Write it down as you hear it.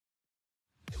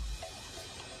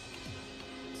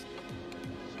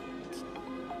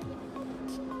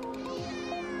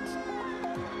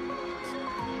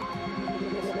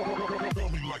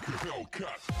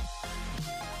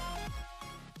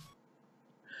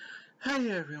Hi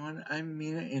everyone, I'm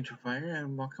Amena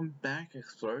and welcome back,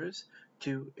 explorers,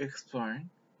 to Exploring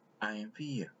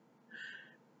IMVU.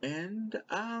 And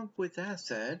with that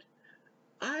said,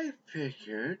 I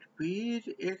figured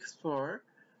we'd explore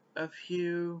a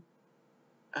few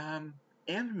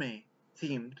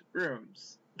anime-themed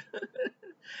rooms.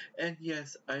 And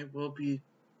yes, I will be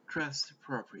dressed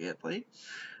appropriately.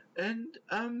 And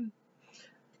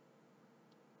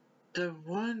the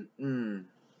one no.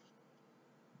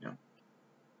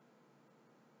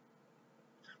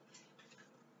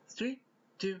 3,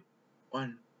 2,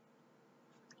 1.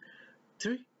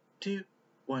 3, 2,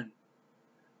 1.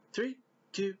 3,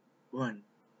 2, 1.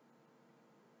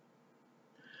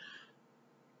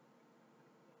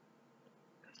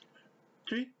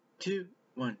 3, 2,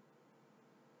 1.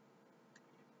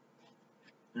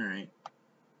 Alright.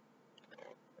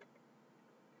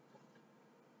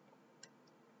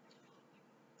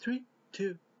 3,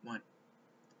 2, 1.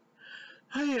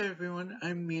 Hi everyone,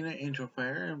 I'm Mina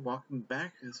Angelfire and welcome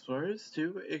back, explorers,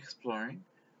 to Exploring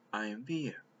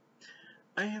IMVU.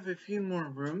 I have a few more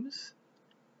rooms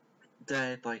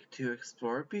that I'd like to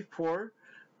explore before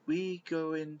we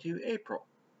go into April.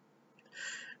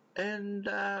 And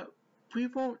we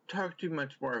won't talk too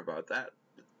much more about that.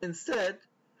 Instead,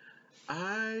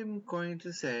 I'm going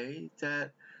to say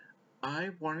that I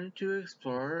wanted to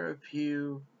explore a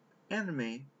few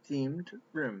anime-themed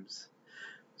rooms.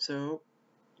 So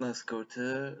let's go to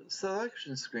the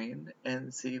selection screen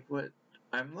and see what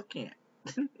I'm looking at.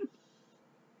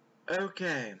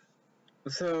 Okay,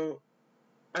 so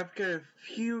I've got a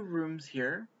few rooms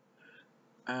here,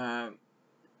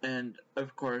 and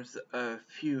of course a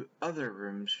few other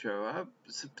rooms show up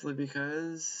simply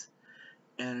because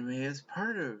anime is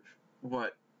part of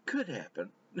what could happen.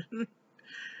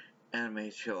 Anime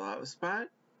chill out spot,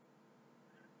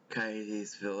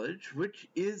 Kaede's village, which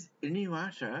is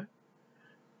Inuyasha,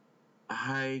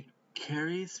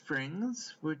 Hikari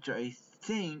Springs, which I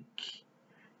think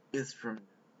is from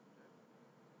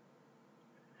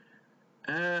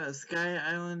Sky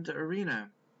Island Arena,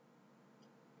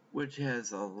 which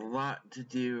has a lot to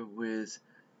do with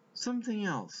something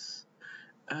else.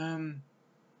 I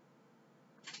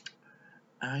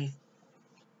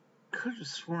could have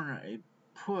sworn I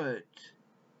put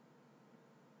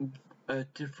a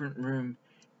different room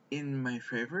in my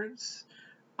favorites.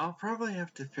 I'll probably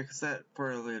have to fix that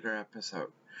for a later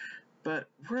episode. But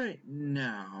right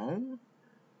now,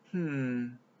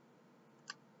 I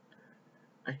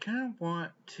kind of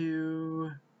want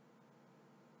to...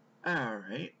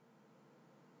 Alright.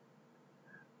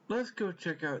 Let's go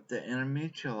check out the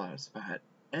anime chill out spot,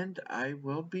 and I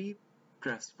will be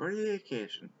dressed for the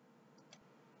occasion.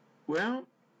 Well,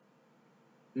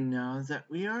 now that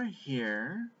we are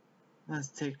here, let's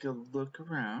take a look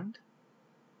around.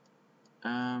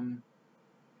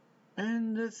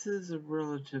 And this is a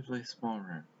relatively small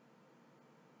room.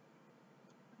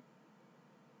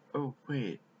 Oh,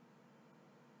 wait.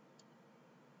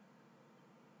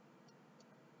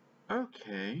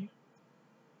 Okay.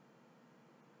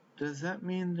 Does that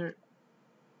mean there...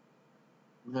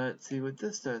 Let's see what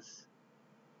this does.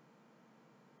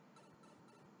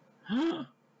 Huh!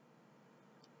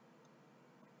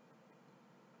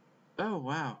 Oh,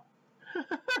 wow.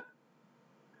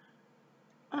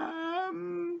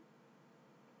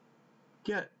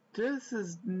 Yeah, this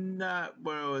is not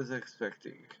what I was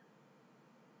expecting.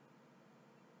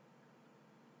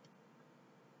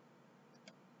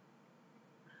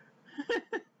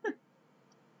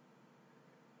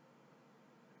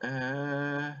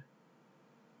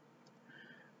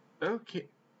 Okay.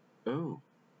 Oh.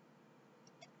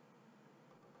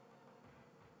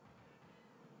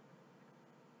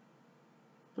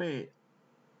 Wait.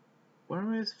 What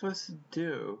am I supposed to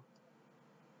do?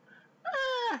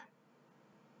 Ah!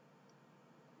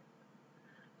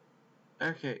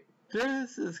 Okay,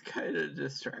 this is kind of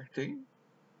distracting.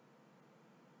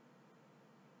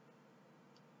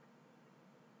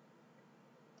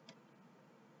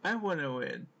 I want to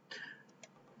win.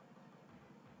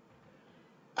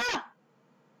 Ah!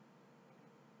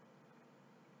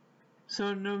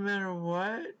 So no matter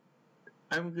what,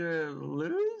 I'm gonna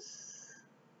lose?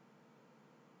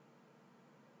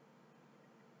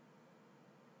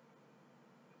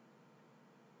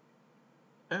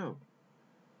 Oh.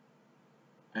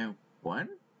 I won?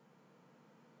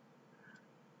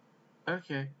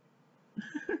 Okay.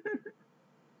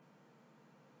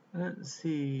 Let's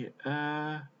see,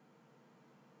 okay.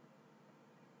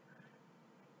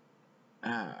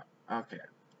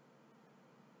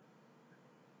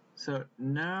 So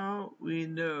now we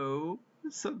know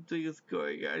something is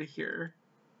going on here.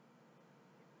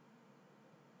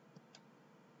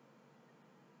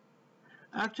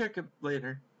 I'll check it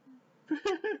later.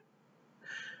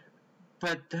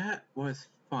 But that was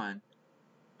fun.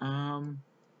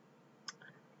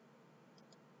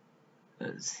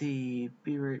 Let's see.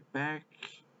 Be right back.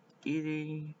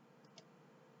 Eating.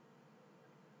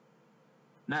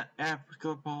 Not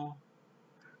applicable.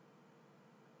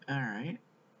 Alright.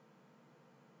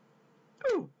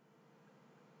 Ooh!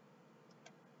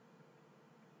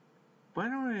 Why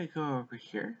don't I go over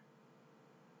here?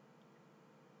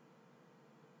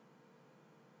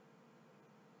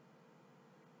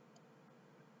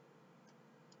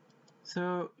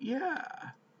 So, yeah.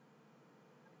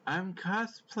 I'm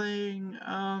cosplaying,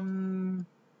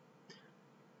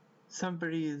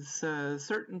 somebody's,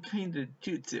 certain kind of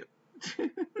jutsu.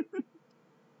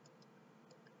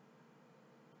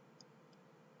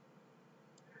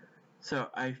 So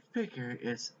I figure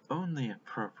it's only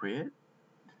appropriate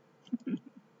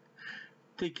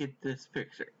to get this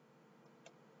picture.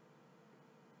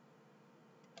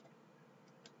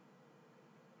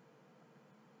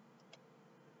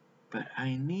 But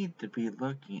I need to be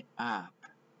looking up.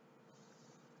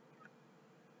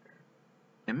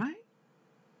 Am I?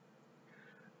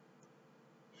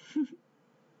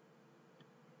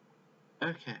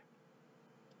 Okay.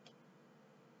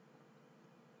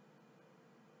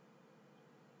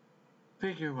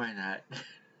 Figure why not.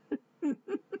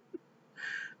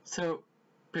 So,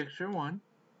 picture one.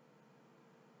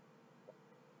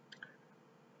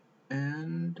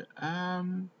 And,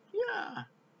 yeah.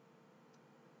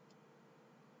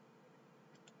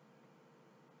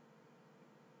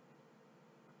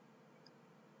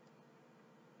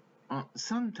 Well,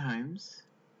 sometimes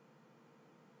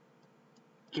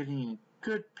getting a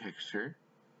good picture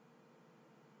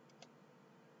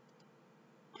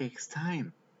takes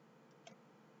time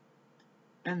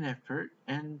and effort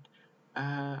and,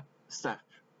 stuff.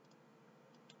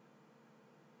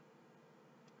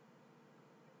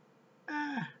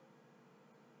 Ah,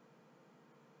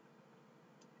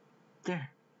 there.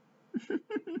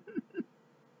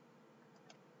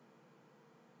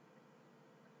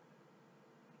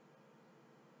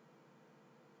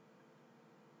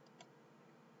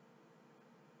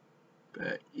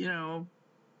 But, you know,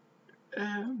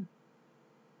 um,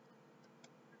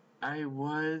 I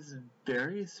was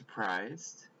very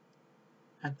surprised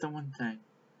at the one thing.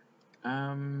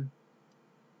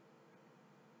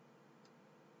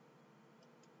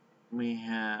 We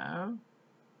have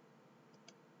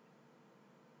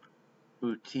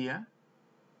Utia.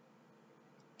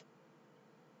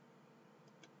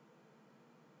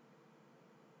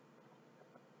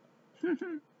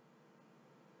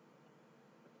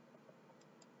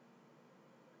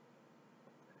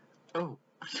 Oh.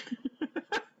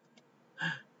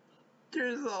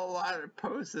 There's a lot of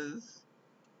poses.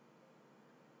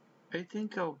 I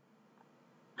think I'll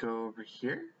go over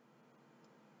here.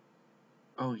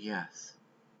 Oh, yes.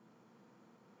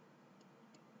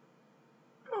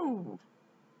 Oh.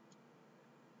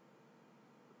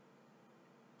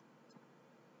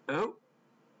 Oh.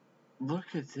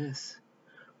 Look at this.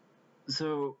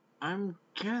 So, I'm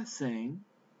guessing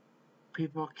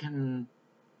people can,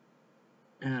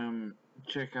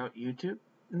 check out YouTube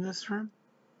in this room.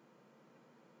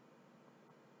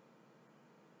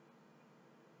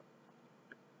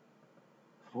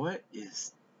 What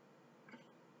is...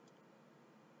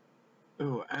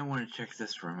 Oh, I want to check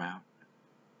this room out.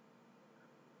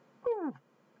 Ooh.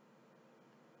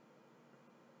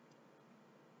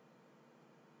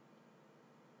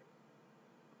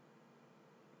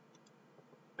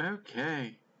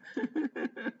 Okay.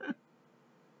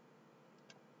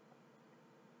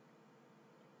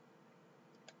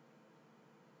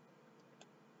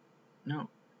 No.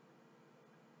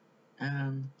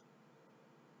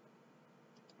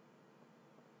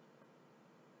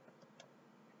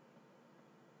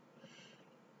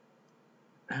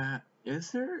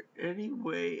 Is there any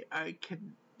way I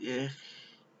can...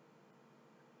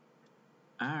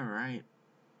 Alright.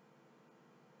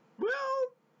 Well...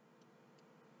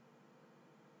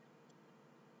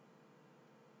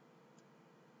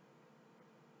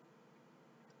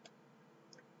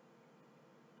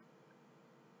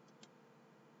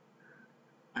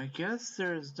 I guess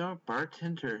there's no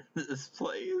bartender in this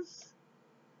place.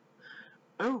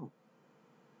 Oh.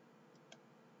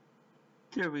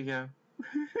 There we go.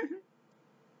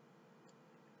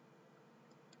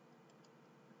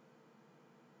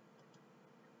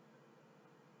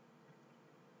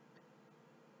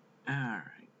 Alright.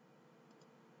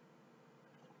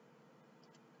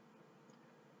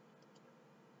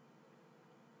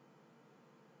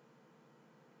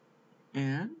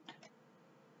 And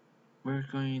we're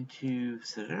going to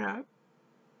set it up.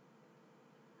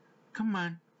 Come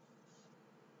on.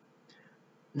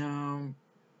 Now,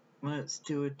 let's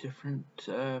do a different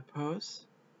pose.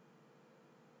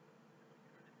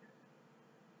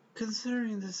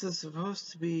 Considering this is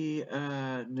supposed to be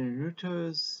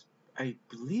Naruto's, I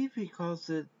believe he calls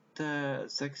it the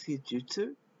sexy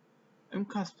jutsu, I'm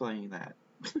cosplaying that.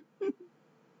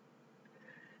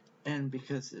 And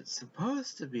because it's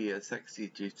supposed to be a sexy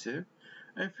jutsu,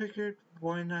 I figured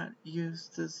why not use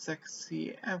the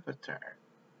sexy avatar?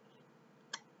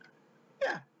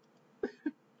 Yeah.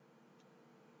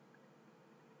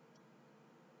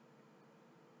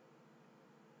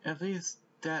 At least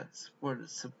that's what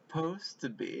it's supposed to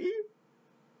be.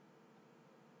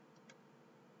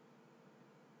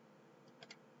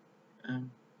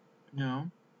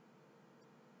 No.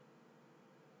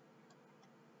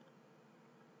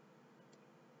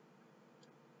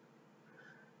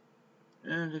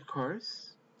 And of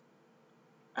course,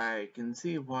 I can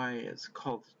see why it's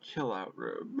called chill out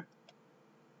room.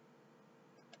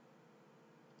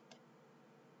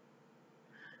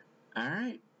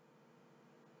 Alright.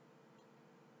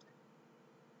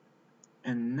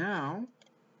 And now,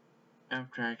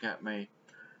 after I got my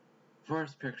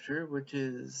first picture, which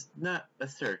is not a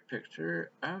third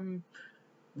picture,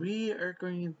 we are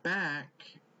going back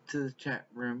to the chat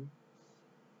room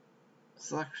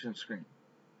selection screen.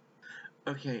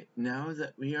 Okay, now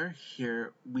that we are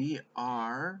here, we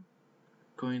are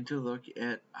going to look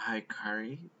at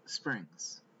Hikari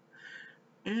Springs.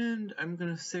 And I'm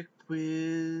gonna stick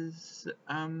with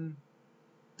the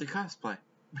cosplay.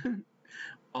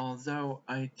 Although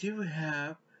I do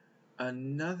have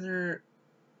another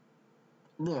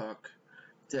look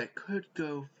that could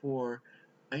go for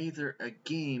either a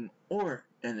game or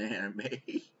an anime.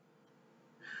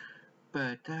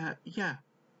 But yeah,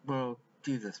 we'll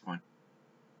do this one.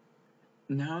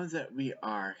 Now that we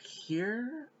are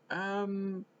here,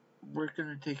 we're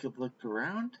gonna take a look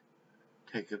around,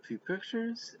 take a few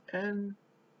pictures, and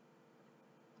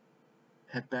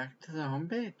head back to the home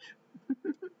page.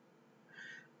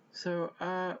 So,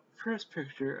 first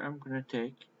picture I'm gonna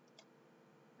take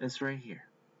is right here.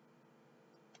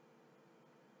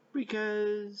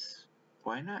 Because,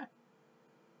 why not?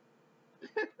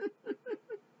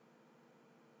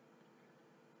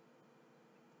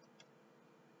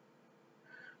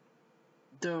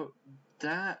 Though,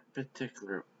 that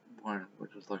particular one would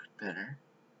have looked better.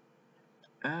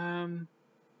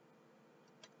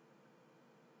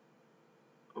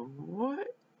 What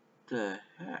the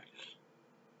heck?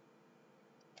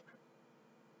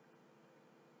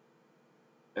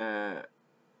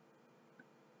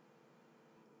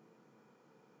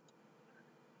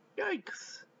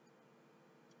 Yikes!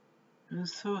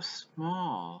 It's so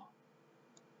small.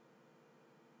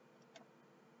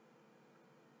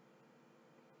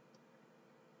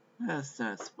 That's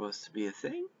not supposed to be a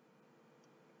thing.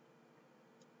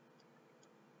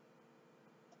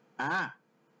 Ah!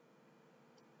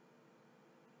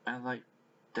 I like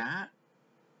that.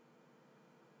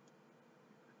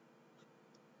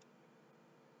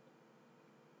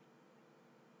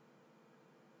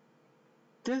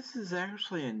 This is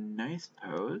actually a nice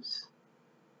pose.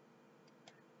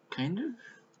 Kind of.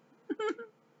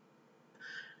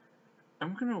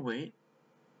 I'm gonna wait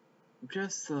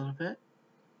just a little bit.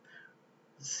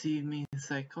 See me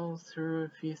cycle through a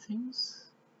few things.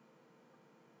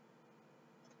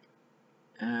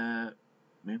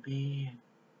 Maybe...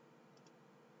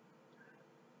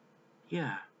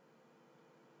 yeah.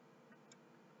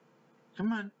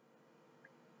 Come on.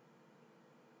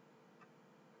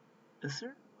 Is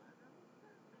there...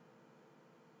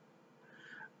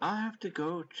 I'll have to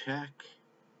go check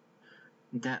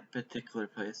that particular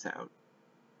place out.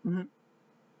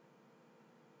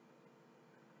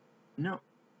 No,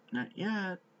 not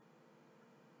yet.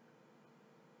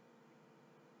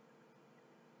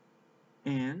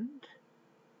 And...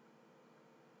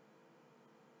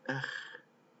 ugh.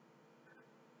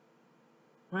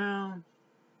 Well...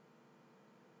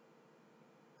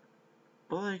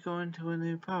 will I go into a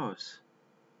new pose?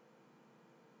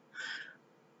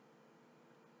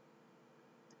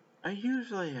 I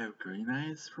usually have green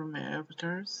eyes for my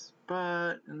avatars,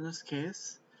 but in this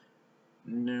case,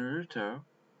 Naruto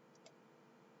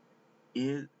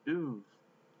is... ooh.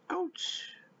 Ouch!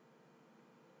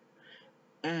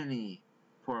 Any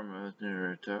form of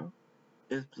Naruto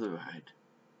is blue-eyed.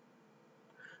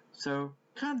 So,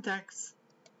 contacts.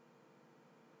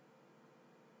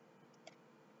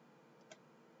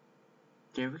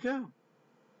 There we go.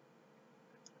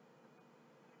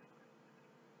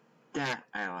 That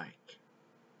I like.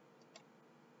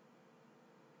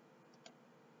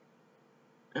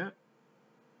 Oh.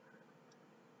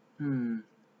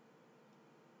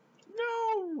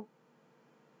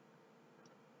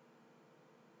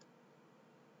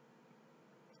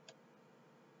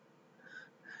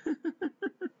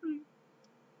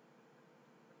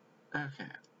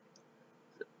 Okay.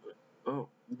 Oh,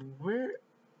 where?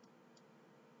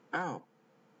 Oh.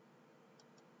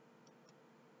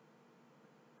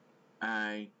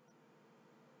 I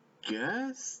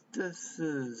guess this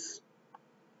is,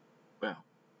 well,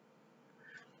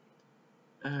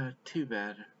 too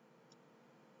bad.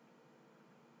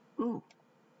 Ooh.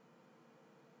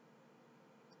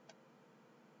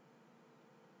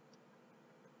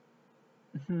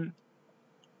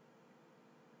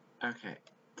 Okay,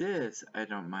 this I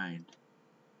don't mind.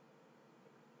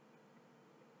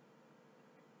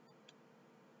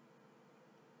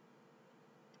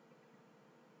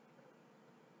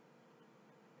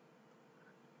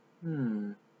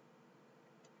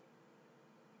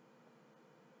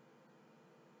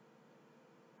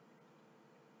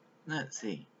 Let's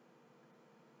see.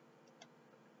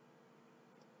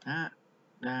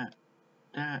 That.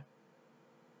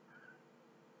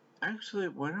 Actually,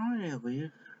 why don't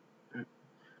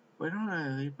I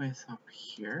leave myself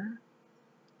here?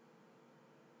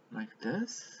 Like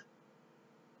this?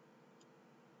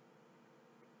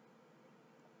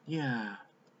 Yeah.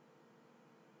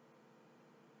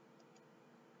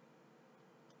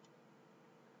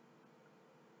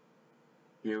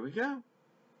 Here we go.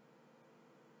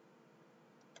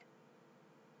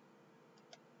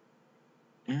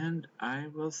 And I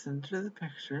will center the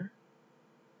picture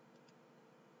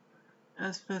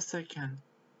as best I can.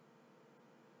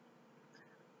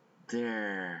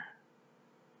 There.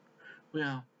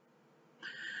 Well,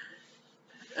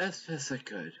 as best I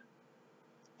could.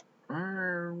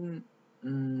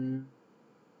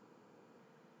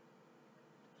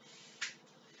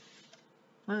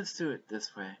 Let's do it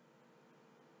this way.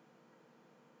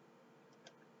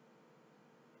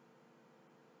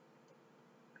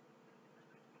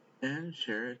 And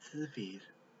share it to the feed.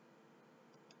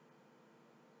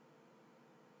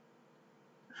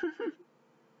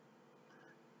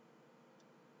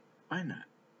 Why not?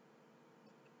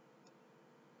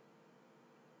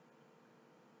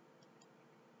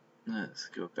 Let's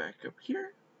go back up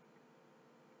here.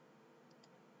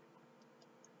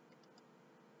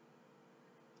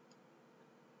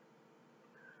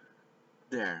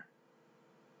 There.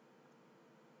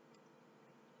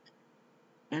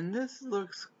 And this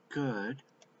looks good.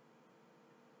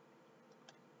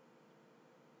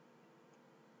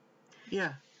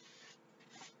 Yeah.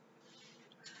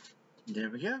 There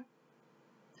we go.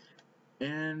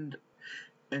 And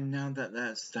now that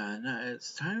that's done,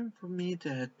 it's time for me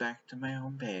to head back to my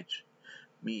home page.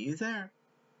 Meet you there.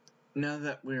 Now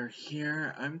that we're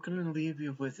here, I'm going to leave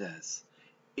you with this.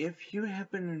 If you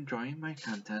have been enjoying my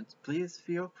content, please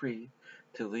feel free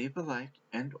to leave a like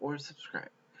and or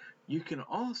subscribe. You can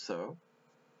also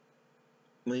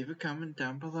leave a comment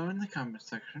down below in the comment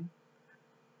section.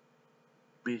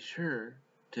 Be sure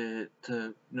to hit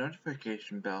the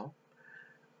notification bell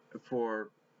for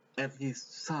at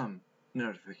least some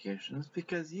notifications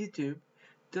because YouTube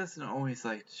doesn't always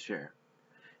like to share.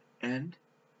 And,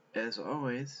 as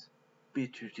always, be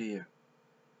true to you.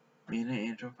 Mina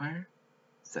Angelfire,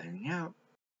 signing out.